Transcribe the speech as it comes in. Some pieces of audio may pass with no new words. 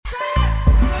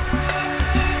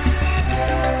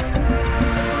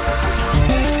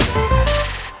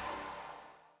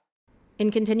In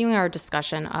continuing our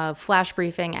discussion of flash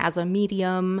briefing as a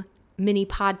medium, mini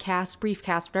podcast,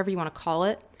 briefcast, whatever you want to call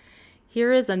it,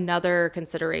 here is another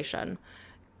consideration.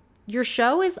 Your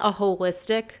show is a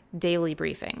holistic daily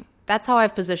briefing. That's how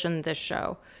I've positioned this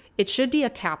show. It should be a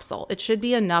capsule. It should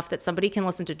be enough that somebody can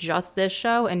listen to just this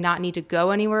show and not need to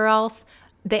go anywhere else.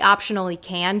 They optionally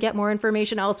can get more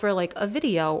information elsewhere, like a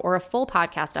video or a full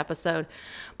podcast episode.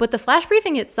 But the flash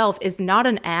briefing itself is not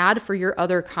an ad for your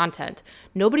other content.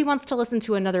 Nobody wants to listen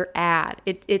to another ad.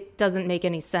 It doesn't make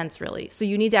any sense, really. So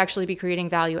you need to actually be creating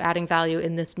value, adding value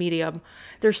in this medium.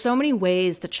 There's so many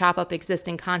ways to chop up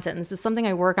existing content. And this is something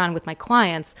I work on with my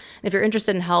clients. And if you're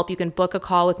interested in help, you can book a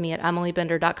call with me at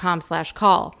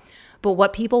emilybinder.com/call. But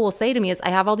what people will say to me is, I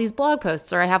have all these blog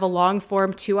posts, or I have a long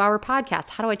form 2-hour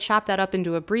podcast. How do I chop that up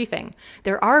into a briefing?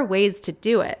 There are ways to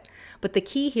do it. But the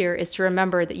key here is to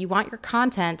remember that you want your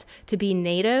content to be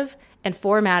native and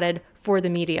formatted for the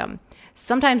medium.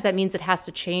 Sometimes that means it has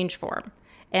to change form.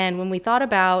 And when we thought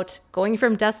about going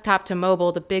from desktop to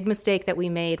mobile, the big mistake that we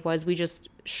made was we just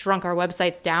shrunk our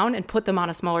websites down and put them on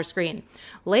a smaller screen.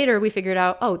 Later, we figured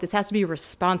out, this has to be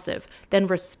responsive. Then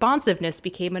responsiveness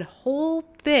became a whole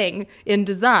thing in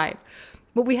design.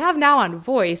 What we have now on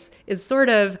voice is sort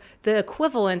of the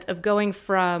equivalent of going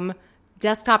from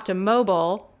desktop to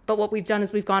mobile. But what we've done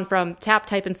is we've gone from tap,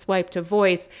 type, and swipe to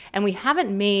voice, and we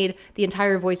haven't made the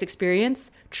entire voice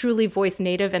experience truly voice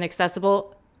native and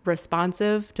accessible,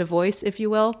 responsive to voice, if you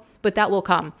will, but that will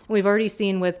come. We've already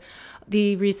seen with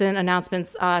the recent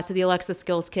announcements to the Alexa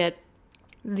Skills Kit,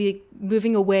 the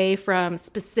moving away from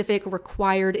specific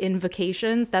required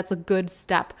invocations. That's a good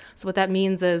step. So what that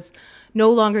means is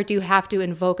no longer do you have to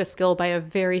invoke a skill by a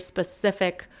very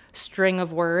specific string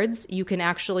of words. You can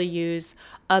actually use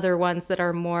other ones that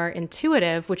are more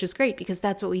intuitive, which is great because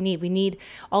that's what we need. We need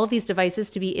all of these devices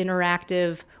to be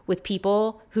interactive with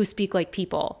people who speak like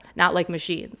people, not like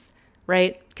machines,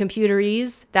 right?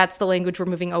 Computerese, that's the language we're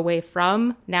moving away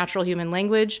from. Natural human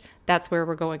language, that's where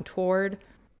we're going toward.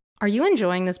 Are you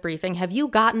enjoying this briefing? Have you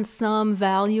gotten some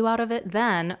value out of it?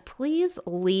 Then please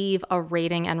leave a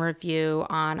rating and review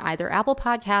on either Apple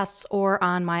Podcasts or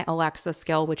on my Alexa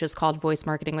skill, which is called Voice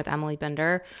Marketing with Emily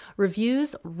Binder.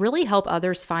 Reviews really help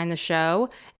others find the show,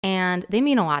 and they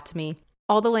mean a lot to me.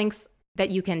 All the links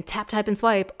that you can tap, type, and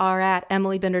swipe are at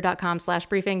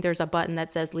emilybinder.com/briefing. There's a button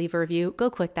that says leave a review. Go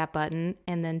click that button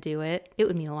and then do it. It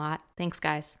would mean a lot. Thanks,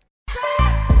 guys.